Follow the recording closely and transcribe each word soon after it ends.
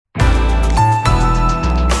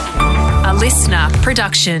listener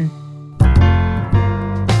production.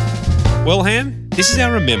 Well, Ham, this is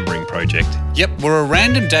our remembering project. Yep, where a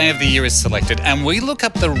random day of the year is selected and we look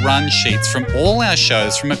up the run sheets from all our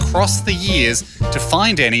shows from across the years to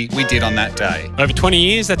find any we did on that day. Over 20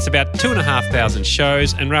 years, that's about 2,500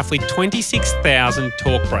 shows and roughly 26,000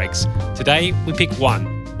 talk breaks. Today, we pick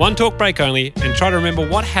one talk break only, and try to remember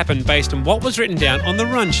what happened based on what was written down on the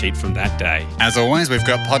run sheet from that day. As always, we've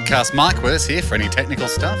got podcast Mike with us here for any technical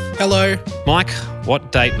stuff. Hello. Mike,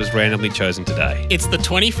 what date was randomly chosen today? It's the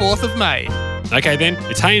 24th of May. Okay then,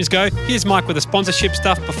 it's Haim's go. Here's Mike with the sponsorship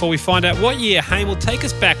stuff before we find out what year Haim will take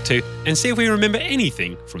us back to and see if we remember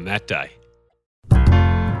anything from that day.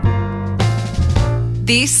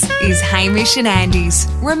 This is Hamish and Andy's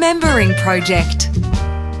Remembering Project.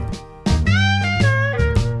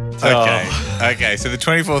 Okay, so the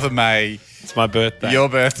 24th of May. It's my birthday. Your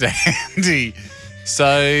birthday, Andy.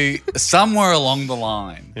 So somewhere along the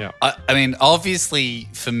line, Yeah. I mean, obviously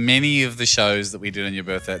for many of the shows that we did on your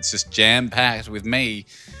birthday, it's just jam-packed with me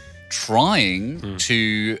trying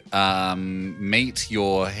to meet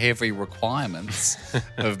your heavy requirements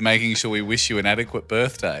of making sure we wish you an adequate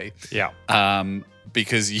birthday. Yeah.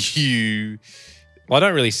 Because you... Well, I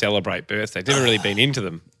don't really celebrate birthdays. Never really been into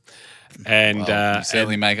them. And you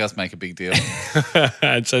certainly make us make a big deal.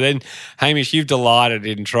 and so then, Hamish, you've delighted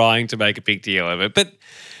in trying to make a big deal of it. But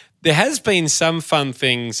there has been some fun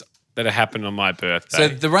things that have happened on my birthday. So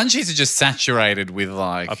the run sheets are just saturated with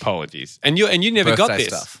like apologies, and you never got birthday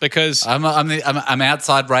this stuff. Because I'm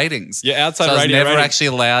outside ratings. You're outside so rating. I was never rating. actually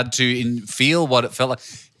allowed to feel what it felt like.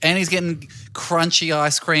 And he's getting crunchy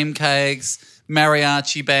ice cream cakes,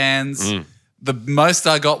 mariachi bands. The most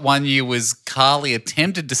I got one year was Carly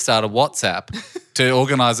attempted to start a WhatsApp to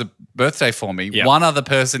organise a birthday for me. Yep. One other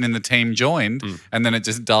person in the team joined, and then it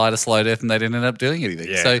just died a slow death, and they didn't end up doing anything.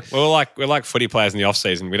 Yeah. So Well, we're like footy players in the off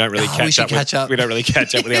season. We don't really we should catch up. We don't really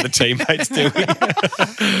catch up with the other teammates, do we?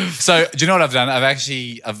 So do you know what I've done?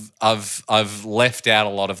 I've left out a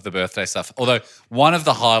lot of the birthday stuff. Although one of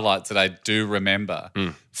the highlights that I do remember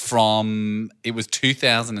from it was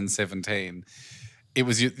 2017. It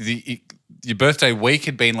was your birthday week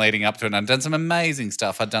had been leading up to it, and I'd done some amazing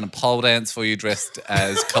stuff. I'd done a pole dance for you dressed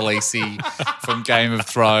as Khaleesi from Game of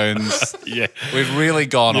Thrones. Yeah. We'd really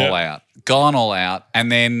gone all out.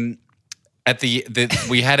 And then at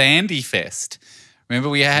we had Andy Fest. Remember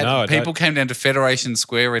we had people came down to Federation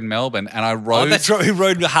Square in Melbourne, and I rode. Oh, that's right. We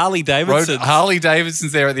rode Harley Davidson. Harley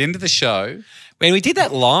Davidson's there at the end of the show. And we did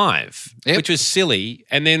that live, Yep. which was silly.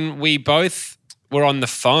 And then we both were on the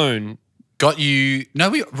phone. We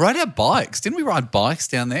rode our bikes. Didn't we ride bikes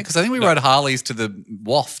down there? Because I think we rode Harleys to the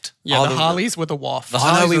waft. Yeah, the Harleys were the waft. The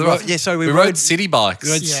Harleys we were the rode- waft. yeah, so we rode rode- city bikes.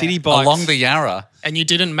 We rode Yeah. city bikes. Along the Yarra. And you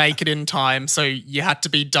didn't make it in time, so you had to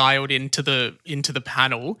be dialed into the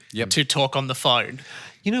panel to talk on the phone.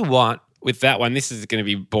 You know what? With that one, this is going to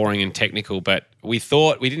be boring and technical, but we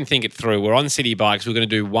didn't think it through. We're on city bikes. We're going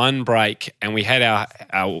to do one break, and we had our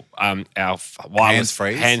wireless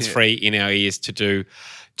hands-free in our ears to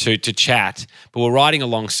chat, but we're riding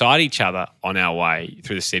alongside each other on our way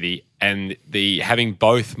through the city, and having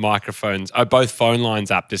both phone lines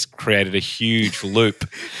up just created a huge loop.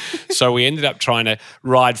 So we ended up trying to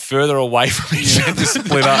ride further away from each other to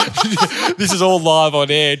split up. This is all live on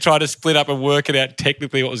air, trying to split up and work it out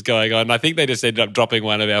technically what was going on. And I think they just ended up dropping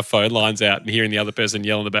one of our phone lines out and hearing the other person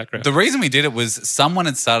yell in the background. The reason we did it was someone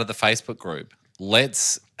had started the Facebook group.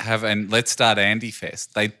 Let's start Andy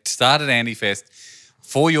Fest. They started Andy Fest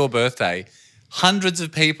for your birthday. Hundreds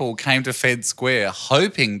of people came to Fed Square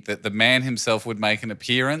hoping that the man himself would make an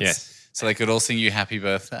appearance so they could all sing you happy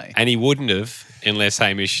birthday. And he wouldn't have unless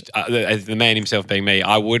Hamish, the man himself being me,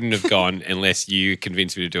 I wouldn't have gone unless you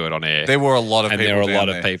convinced me to do it on air. There were a lot of people. And there were a lot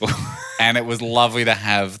down of there. people. And it was lovely to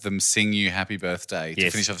have them sing you happy birthday to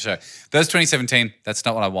finish off the show. That was 2017. That's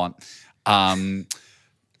not what I want.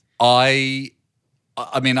 I've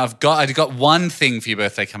got one thing for your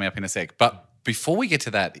birthday coming up in a sec, but before we get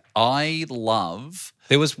to that, There's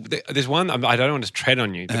one, I don't want to tread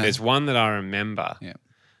on you, but there's one that I remember,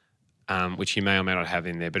 which you may or may not have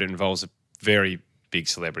in there, but it involves a very big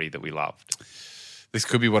celebrity that we loved. This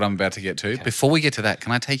could be what I'm about to get to. Okay. Before we get to that,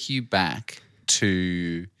 can I take you back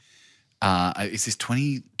to, is this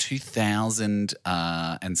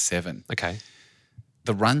 2007? Okay.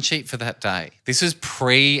 The run sheet for that day. This is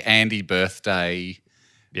pre-Andy birthday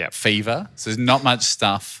fever, so there's not much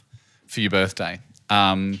stuff for your birthday.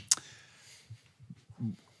 It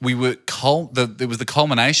was the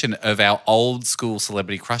culmination of our old school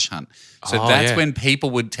celebrity crush hunt. So that's when people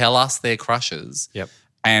would tell us their crushes. Yep.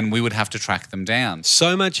 and we would have to track them down.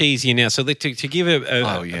 So much easier now. So to give a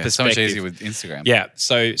perspective. So much easier with Instagram. Yeah.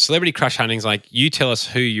 So celebrity crush hunting is like you tell us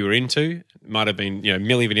who you were into. It might have been,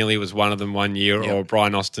 Milli Vanilli was one of them one year, or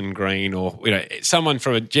Brian Austin Green, or someone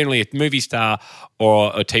from generally a movie star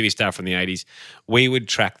or a TV star from the 80s. We would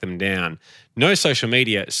track them down. No social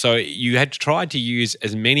media, so you had tried to use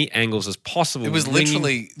as many angles as possible. It was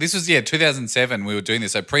literally, this was 2007 we were doing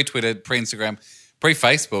this, so pre-Twitter, pre-Instagram,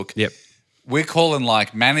 pre-Facebook. Yep. We're calling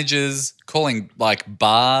like managers, calling like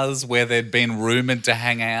bars where they'd been rumoured to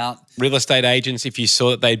hang out. Real estate agents, if you saw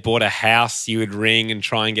that they'd bought a house, you would ring and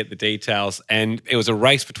try and get the details. And it was a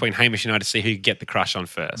race between Hamish and I to see who could get the crush on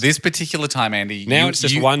first. This particular time, Andy. Now it's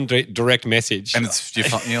just one direct message. And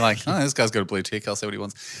you're like, oh, this guy's got a blue tick. I'll see what he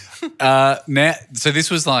wants. So this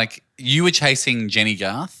was like, you were chasing Jenny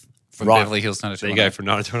Garth. From Beverly Hills 90210. There you go, from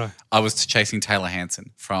 90210. I was chasing Taylor Hanson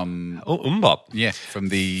from... Umbop. Yeah, from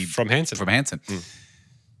Hanson. From Hanson.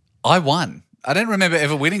 I won. I don't remember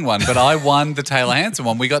ever winning one, but I won the Taylor Hanson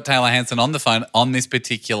one. We got Taylor Hanson on the phone on this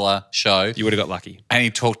particular show. You would have got lucky. And he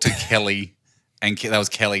talked to Kelly, and that was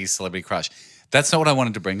Kelly's celebrity crush. That's not what I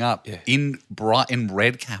wanted to bring up. Yeah. In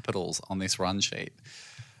red capitals on this run sheet.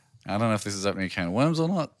 I don't know if this is opening a can of worms or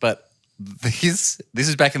not, but... This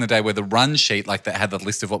is back in the day where the run sheet, like that had the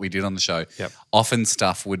list of what we did on the show. Yep. Often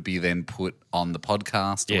stuff would be then put on the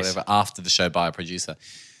podcast or whatever after the show by a producer. It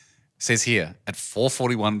says here, at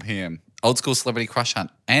 4:41 p.m, old school celebrity crush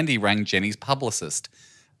hunt. Andy rang Jenny's publicist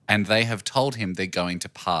and they have told him they're going to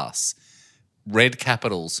pass. Red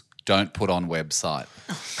capitals, don't put on website.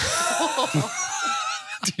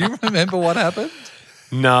 Do you remember what happened?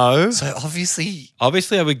 No. So obviously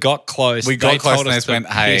we got close. We got close and they went,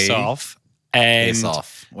 hey, piss off. And piss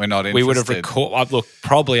off. We're not interested. We would have recorded. Look,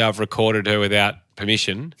 probably I've recorded her without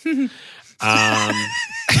permission.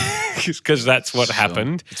 Because that's what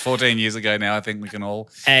happened. It's 14 years ago now. I think we can all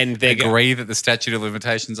agree that the statute of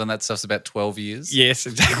limitations on that stuff's about 12 years. Yes,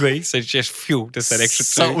 exactly. So just that extra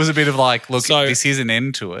So it was a bit of like, look, this is an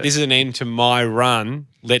end to it. This is an end to my run.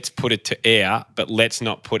 Let's put it to air, but let's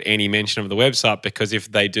not put any mention of the website because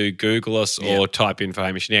if they do Google us or type in for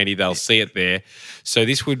Hamish and Andy, they'll see it there. So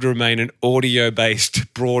this would remain an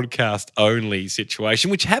audio-based broadcast-only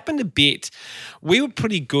situation, which happened a bit. We were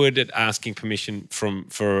pretty good at asking permission for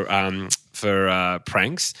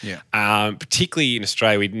pranks. Yeah. Particularly in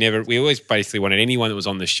Australia, we always basically wanted anyone that was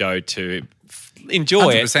on the show to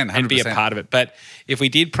enjoy 100%, it and be a part of it. But if we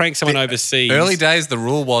did prank someone overseas... Early days, the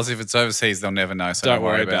rule was if it's overseas, they'll never know, so don't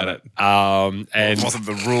worry about it. And it wasn't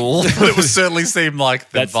the rule, but it certainly seemed like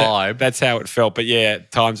the vibe. That's how it felt. But yeah,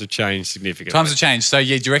 times have changed significantly. Times have changed. So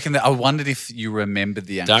yeah, do you reckon that... I wondered if you remembered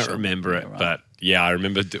the actual... Don't remember it, but... Yeah, I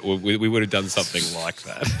remember we would have done something like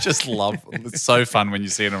that. Just love it's so fun when you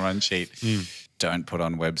see it on a run sheet. Don't put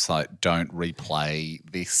on website, don't replay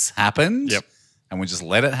this happened. Yep. And we just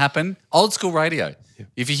let it happen. Old school radio. Yep.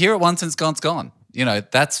 If you hear it once and it's gone, it's gone.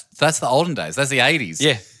 That's the olden days. That's the 80s.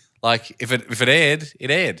 Yeah. Like if it aired,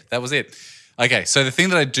 it aired. That was it. Okay, so the thing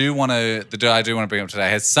that I do want to bring up today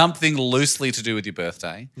has something loosely to do with your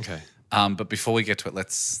birthday. Okay. But before we get to it,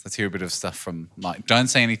 let's hear a bit of stuff from Mike. Don't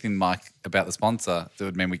say anything, Mike, about the sponsor. That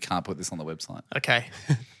would mean we can't put this on the website. Okay.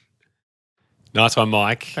 Nice one,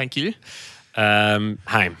 Mike. Thank you.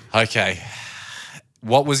 Haim. Okay.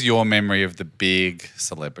 What was your memory of the big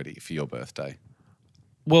celebrity for your birthday?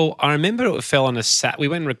 Well, I remember it fell on we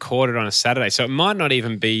went and recorded on a Saturday, so it might not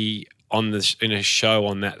even be in a show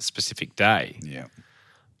on that specific day. Yeah.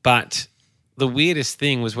 But the weirdest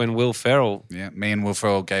thing was when Will Ferrell... Yeah, me and Will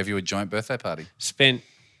Ferrell gave you a joint birthday party. Spent...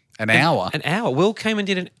 An hour? An hour. Will came and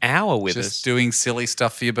did an hour with us. Just doing silly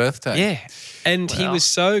stuff for your birthday. Yeah. And he was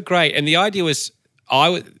so great. And the idea was...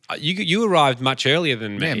 You arrived much earlier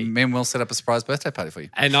than me. Yeah, me and Will set up a surprise birthday party for you.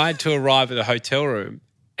 And I had to arrive at the hotel room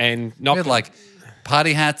and we had like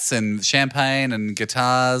party hats and champagne and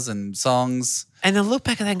guitars and songs. And I look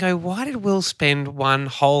back at that and go, why did Will spend one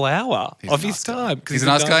whole hour of his time? He's a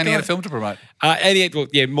nice guy and he had a film to promote. And he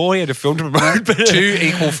had a film to promote. But, two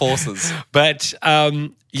equal forces. But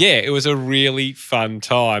it was a really fun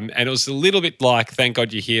time. And it was a little bit like, thank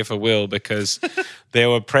God you're here for Will, because there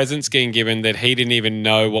were presents getting given that he didn't even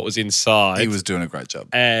know what was inside. He was doing a great job.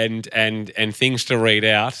 And things to read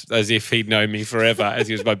out as if he'd known me forever, as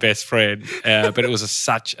he was my best friend. But it was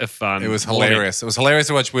such a fun. It was hilarious. It was hilarious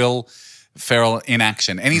to watch Will Ferrell in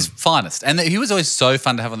action, and he's finest. And he was always so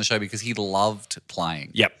fun to have on the show because he loved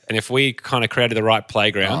playing. Yep. And if we kind of created the right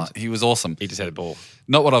playground, he was awesome. He just had a ball.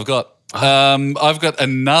 Not what I've got. I've got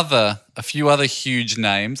a few other huge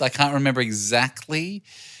names. I can't remember exactly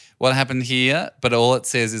what happened here, but all it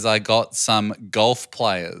says is I got some golf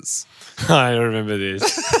players. I remember this.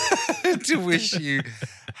 To wish you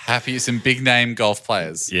Some big name golf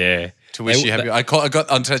players. Yeah. To wish you happy. I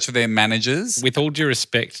got in touch with their managers. With all due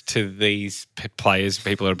respect to these players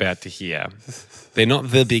people are about to hear, they're not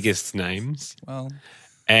the biggest names. Well,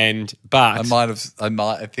 but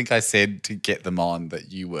I think I said to get them on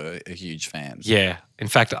that you were a huge fan. Yeah. In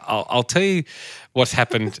fact, I'll tell you what's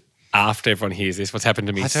happened after everyone hears this. What's happened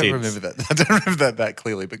to me since. I don't remember that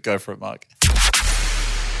clearly, but go for it, Mike.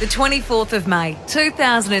 The 24th of May,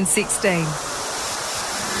 2016.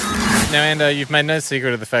 Now, Ando, you've made no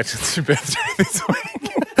secret of the fact it's your birthday this week.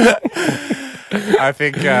 I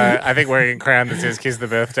think wearing a crown that says "Kiss the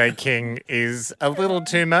Birthday King" is a little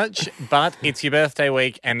too much, but it's your birthday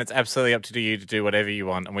week, and it's absolutely up to you to do whatever you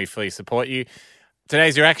want, and we fully support you.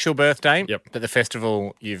 Today's your actual birthday, but the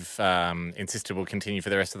festival you've insisted will continue for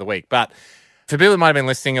the rest of the week. But for people that might have been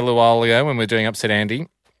listening a little while ago when we were doing Upset Andy,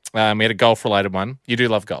 we had a golf-related one. You do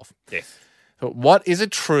love golf. Yes. But what is a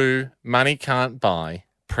true money can't buy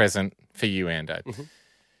present for you, Ando? Mm-hmm.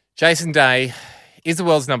 Jason Day is the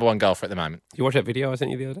world's number one golfer at the moment. You watch that video I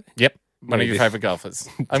sent you the other day? Yep. One of your favourite golfers.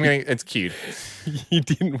 It's cute. You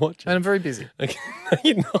didn't watch it? And I'm very busy. Okay. No,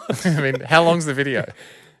 you're not. I mean, how long's the video?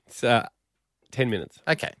 It's 10 minutes.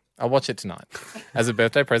 Okay. I'll watch it tonight. As a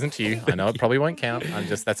birthday present to you. I know it probably won't count.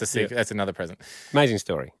 That's a secret. That's another present. Amazing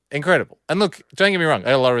story. Incredible. And look, don't get me wrong. I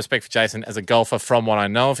have a lot of respect for Jason as a golfer from what I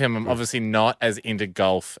know of him. I'm obviously not as into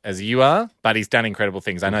golf as you are, but he's done incredible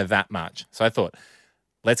things. I know that much. So I thought,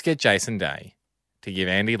 let's get Jason Day to give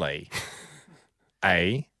Andy Lee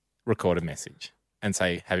a recorded message and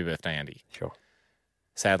say, happy birthday, Andy. Sure.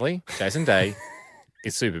 Sadly, Jason Day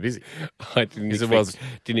is super busy. I didn't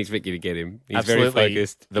expect you to get him. He's absolutely very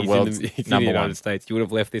focused. The world's he's in number the United one. States. You would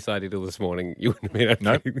have left this idea till this morning. You wouldn't have been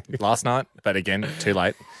okay. Nope. Last night, but again, too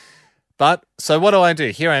late. But so what do?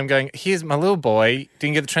 Here I am going, here's my little boy,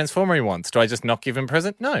 didn't get the Transformer he wants. Do I just not give him a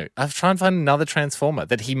present? No. I have to try and find another Transformer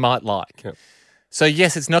that he might like. Yep. So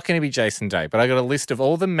yes, it's not going to be Jason Day, but I got a list of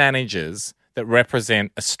all the managers that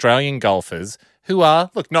represent Australian golfers who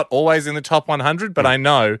are, look, not always in the top 100, but I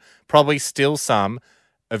know probably still some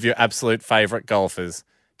of your absolute favourite golfers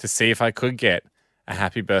to see if I could get a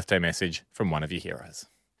happy birthday message from one of your heroes.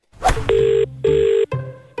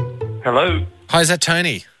 Hello. Hi, is that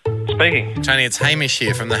Tony? Speaking. Tony, it's Hamish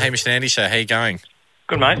here from the Hamish Andy Show. How you going?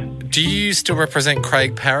 Good, mate. Do you still represent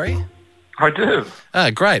Craig Parry? I do. Ah,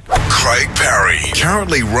 great. Craig Parry,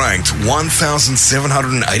 currently ranked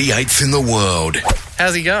 1,788th in the world.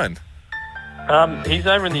 How's he going? He's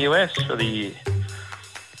over in the US for the year.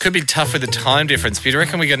 Could be tough with the time difference, but do you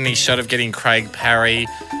reckon we got any shot of getting Craig Parry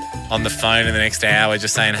on the phone in the next hour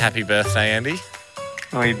just saying happy birthday, Andy?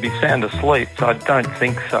 Well, he'd be sound asleep, so I don't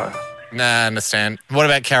think so. Nah, I understand. What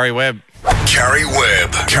about Carrie Webb? Carrie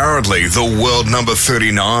Webb, currently the world number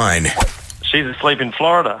 39. She's asleep in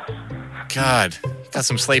Florida. God, you got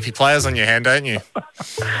some sleepy players on your hand, don't you?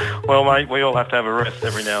 Well, mate, we all have to have a rest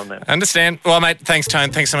every now and then. Understand. Well, mate, thanks,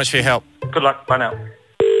 Tone. Thanks so much for your help. Good luck. Bye now.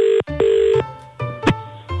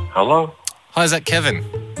 Hello? Hi, is that Kevin?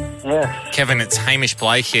 Yes. Kevin, it's Hamish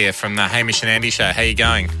Blake here from the Hamish and Andy Show. How you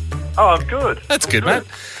going? Oh, I'm good. That's good, mate.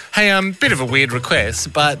 Hey, bit of a weird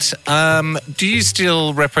request, but do you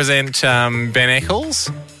still represent Ben Eccles?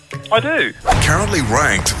 I do. Currently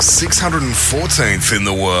ranked 614th in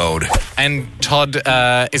the world. And Todd,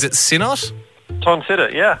 is it Sinnott? Tom Sitter,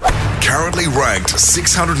 yeah. Currently ranked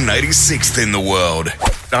 686th in the world.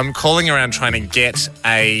 I'm calling around trying to get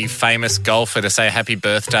a famous golfer to say happy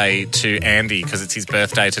birthday to Andy because it's his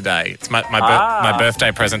birthday today. It's my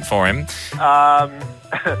birthday present for him.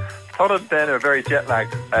 Todd and Ben are very jet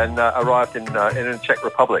lagged and arrived in the Czech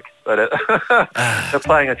Republic. But they're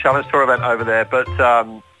playing a challenge tour event over there. But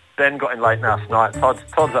Ben got in late last night.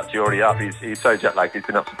 Todd's actually already up. He's so jet lagged. He's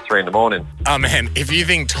been up since 3 in the morning. Oh man, if you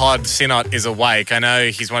think Todd Sinnott is awake, I know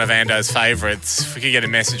he's one of Ando's favourites. If we could get a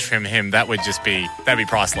message from him, that'd be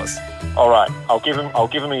priceless. All right, I'll give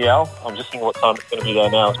him a yell. I'm just thinking what time it's going to be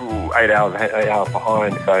there now. Ooh, 8 hours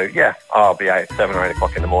behind. So yeah, I'll be 7 or 8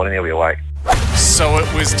 o'clock in the morning. He'll be awake. So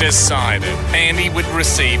it was decided Andy would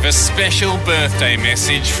receive a special birthday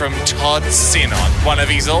message from Todd Sinnott, one of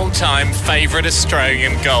his all-time favourite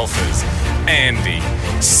Australian golfers. Andy,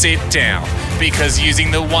 sit down, because using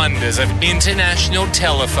the wonders of international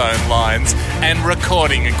telephone lines and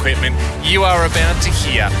recording equipment, you are about to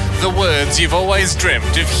hear the words you've always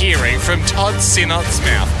dreamt of hearing from Todd Sinnott's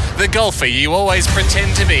mouth. The golfer you always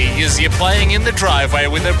pretend to be as you're playing in the driveway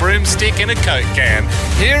with a broomstick and a Coke can.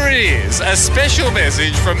 Here it is, a special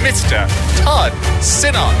message from Mr. Todd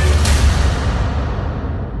Sinnott.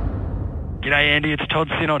 G'day, Andy. It's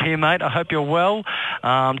Todd Sinnott here, mate. I hope you're well.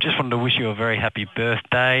 Just wanted to wish you a very happy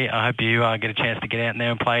birthday. I hope you get a chance to get out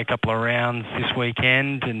there and play a couple of rounds this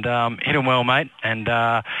weekend and hit them well, mate, and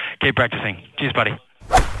keep practicing. Cheers, buddy.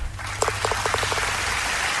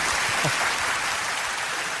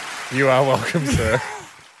 You are welcome, sir.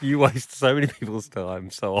 You waste so many people's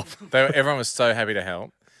time so often. Everyone was so happy to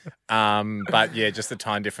help. But yeah, just the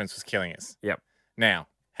time difference was killing us. Yep. Now,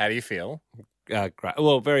 how do you feel? Great.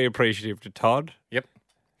 Well, very appreciative to Todd. Yep.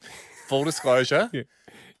 Full disclosure,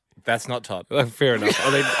 that's not Todd. Fair enough.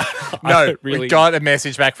 I mean, no, we got a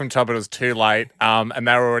message back from Todd, but it was too late, and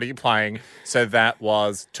they were already playing. So that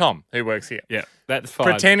was Tom, who works here. Yeah, that's fine.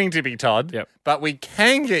 Pretending to be Todd. Yep. But we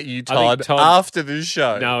can get you Todd after the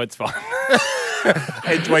show. No, it's fine.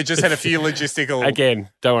 We just had a few logistical. Again,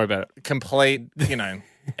 don't worry about it. Complete,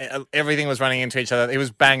 everything was running into each other. It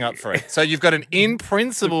was bang up for it. So you've got an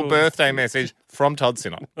in-principle birthday message from Todd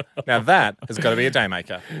Sinnott. Now that has got to be a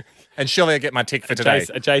daymaker. And surely I get my tick for today.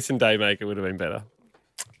 A Jason Daymaker would have been better.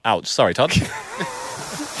 Ouch. Sorry, Todd. Did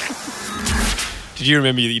you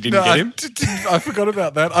remember that you didn't get him? I forgot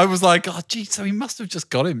about that. I was like, oh, gee, so he must have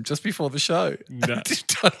just got him just before the show. No. I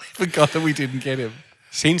totally forgot that we didn't get him.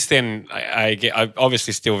 Since then, I'm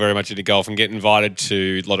obviously still very much into golf and get invited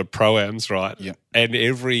to a lot of pro-ams, right? Yeah. And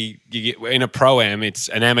in a pro-am, it's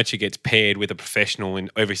an amateur gets paired with a professional in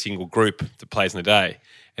every single group that plays in the day.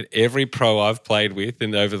 And every pro I've played with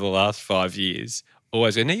over the last 5 years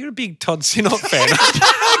always go, now you're a big Todd Sinnott fan.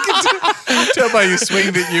 I can tell by your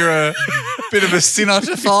swing that you're a bit of a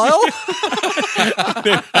Sinnotophile.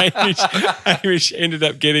 Hamish ended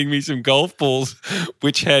up getting me some golf balls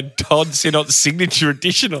which had Todd Sinnott's signature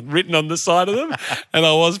edition written on the side of them. And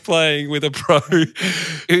I was playing with a pro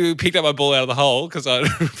who picked up my ball out of the hole because I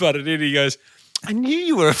putted it in. He goes, I knew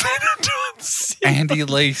you were a fan of Todd Sinnott. Andy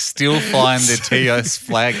Lee still flying the TOS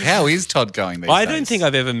flag. How is Todd going these days? I don't think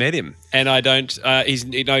I've ever met him. And I don't,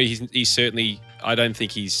 he's certainly, I don't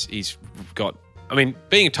think he's got, I mean,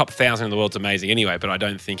 being a top 1,000 in the world's amazing anyway, but I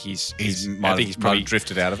don't think I think he's probably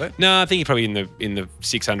drifted out of it. No, I think he's probably in the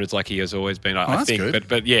 600s like he has always been. I think, good.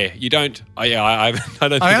 But yeah, you don't. I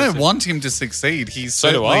don't. I don't want him to succeed.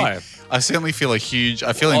 So do I. I certainly feel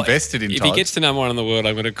invested in Todd. If Todd. he gets to number one in the world,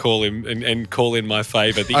 I'm going to call him and call in my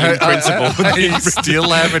favour the in-principle. I still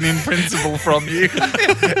have an in-principle from you.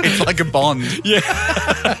 It's like a bond. Yeah.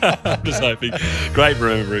 I'm just hoping. Great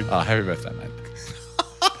remembering. Oh, happy birthday, mate.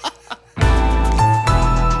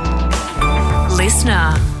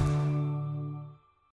 Listener.